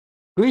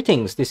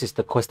Greetings, this is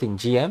the Questing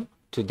GM.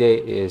 Today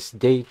is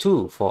day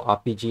 2 for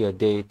RPG A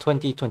Day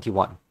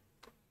 2021.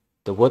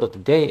 The word of the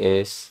day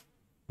is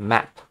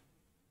map.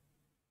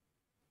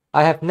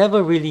 I have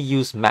never really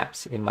used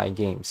maps in my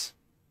games.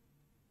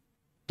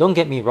 Don't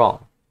get me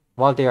wrong,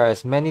 while there are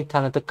as many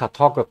talented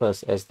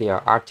cartographers as there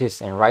are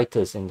artists and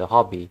writers in the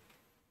hobby,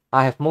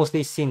 I have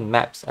mostly seen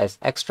maps as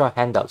extra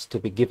handouts to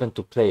be given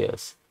to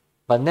players,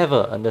 but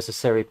never a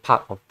necessary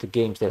part of the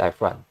games that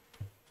I've run.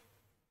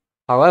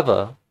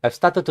 However, I've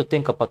started to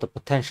think about the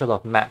potential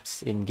of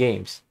maps in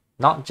games,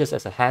 not just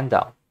as a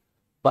handout,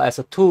 but as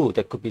a tool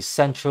that could be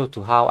central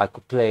to how I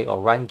could play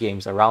or run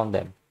games around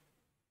them.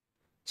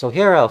 So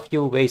here are a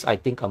few ways I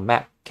think a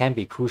map can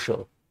be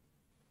crucial.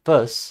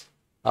 First,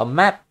 a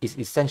map is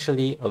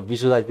essentially a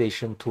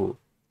visualization tool.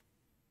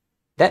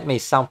 That may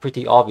sound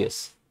pretty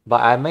obvious, but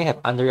I may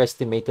have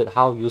underestimated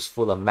how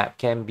useful a map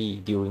can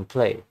be during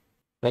play.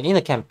 When in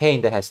a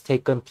campaign that has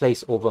taken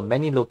place over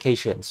many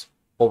locations,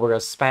 over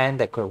a span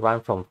that could run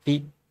from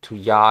feet to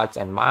yards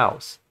and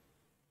miles,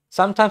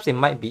 sometimes it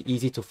might be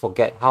easy to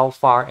forget how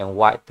far and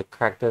wide the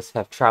characters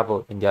have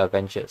traveled in their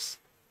adventures.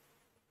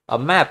 A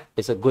map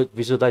is a good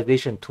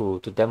visualization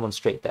tool to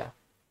demonstrate that.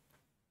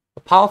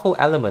 A powerful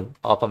element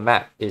of a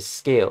map is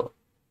scale,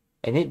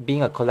 and it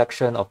being a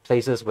collection of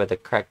places where the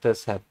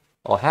characters have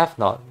or have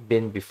not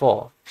been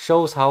before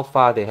shows how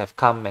far they have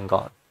come and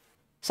gone.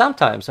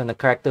 Sometimes when a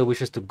character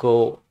wishes to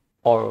go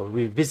or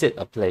revisit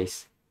a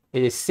place,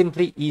 it is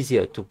simply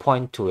easier to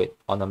point to it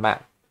on a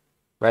map,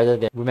 rather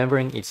than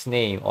remembering its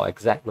name or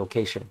exact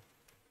location.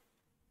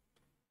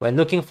 When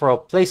looking for a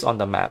place on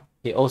the map,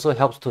 it also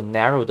helps to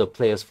narrow the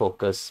player's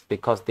focus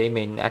because they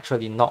may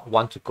naturally not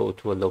want to go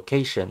to a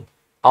location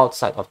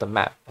outside of the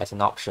map as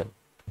an option.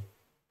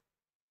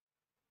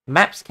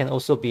 Maps can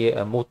also be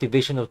a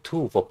motivational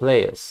tool for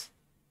players.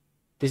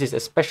 This is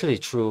especially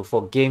true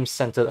for games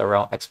centered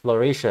around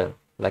exploration,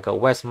 like a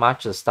West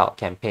Marches style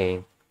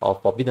campaign or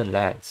Forbidden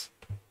Lands.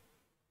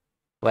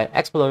 When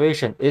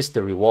exploration is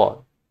the reward,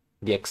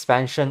 the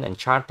expansion and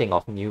charting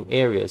of new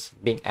areas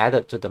being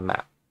added to the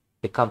map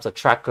becomes a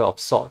tracker of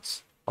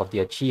sorts of the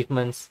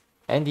achievements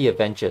and the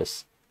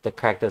adventures the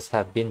characters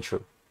have been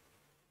through.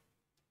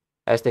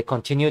 As they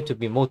continue to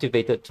be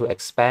motivated to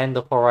expand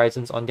the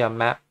horizons on their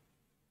map,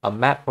 a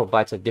map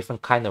provides a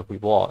different kind of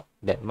reward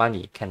that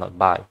money cannot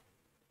buy.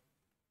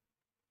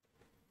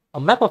 A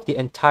map of the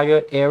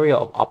entire area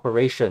of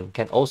operation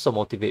can also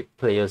motivate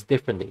players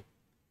differently.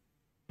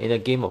 In a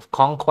game of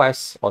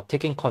conquest or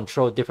taking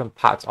control of different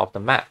parts of the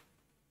map,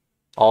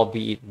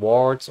 albeit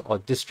wards or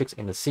districts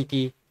in the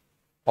city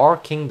or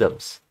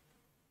kingdoms,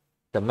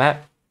 the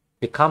map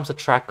becomes a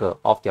tracker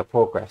of their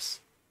progress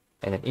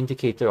and an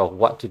indicator of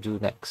what to do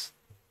next.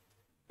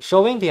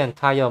 Showing the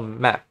entire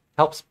map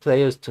helps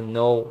players to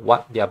know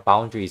what their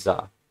boundaries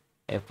are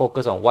and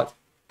focus on what's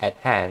at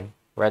hand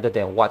rather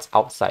than what's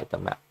outside the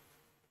map.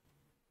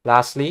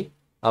 Lastly,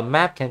 a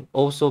map can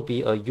also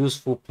be a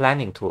useful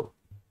planning tool.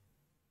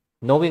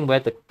 Knowing where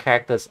the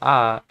characters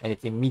are and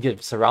its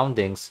immediate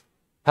surroundings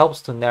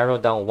helps to narrow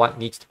down what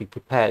needs to be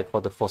prepared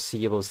for the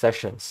foreseeable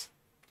sessions.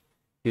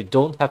 You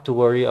don't have to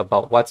worry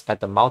about what's at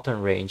the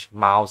mountain range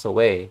miles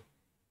away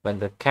when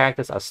the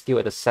characters are still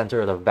at the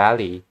center of the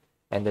valley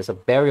and there's a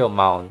burial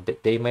mound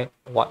that they may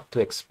want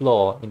to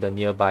explore in the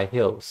nearby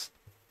hills.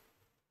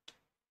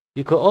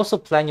 You could also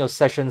plan your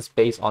sessions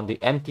based on the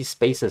empty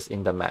spaces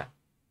in the map,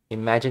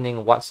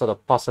 imagining what sort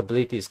of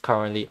possibilities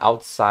currently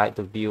outside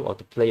the view of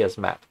the player's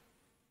map,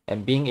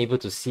 and being able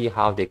to see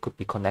how they could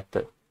be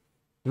connected.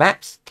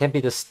 Maps can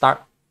be the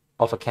start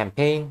of a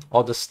campaign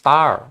or the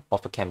star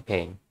of a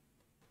campaign.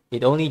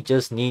 It only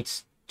just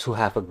needs to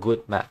have a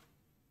good map.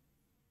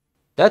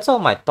 That's all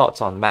my thoughts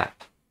on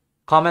map.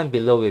 Comment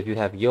below if you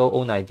have your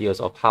own ideas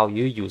of how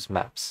you use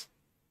maps.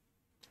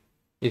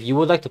 If you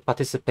would like to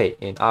participate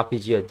in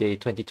RPG A Day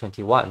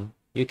 2021,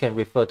 you can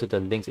refer to the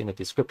links in the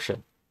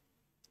description.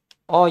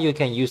 Or you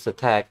can use the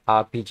tag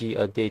RPG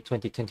A Day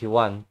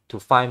 2021 to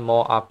find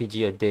more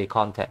RPG A Day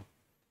content.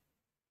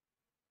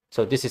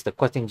 So this is the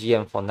Questing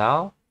GM for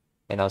now,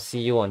 and I'll see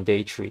you on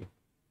day 3.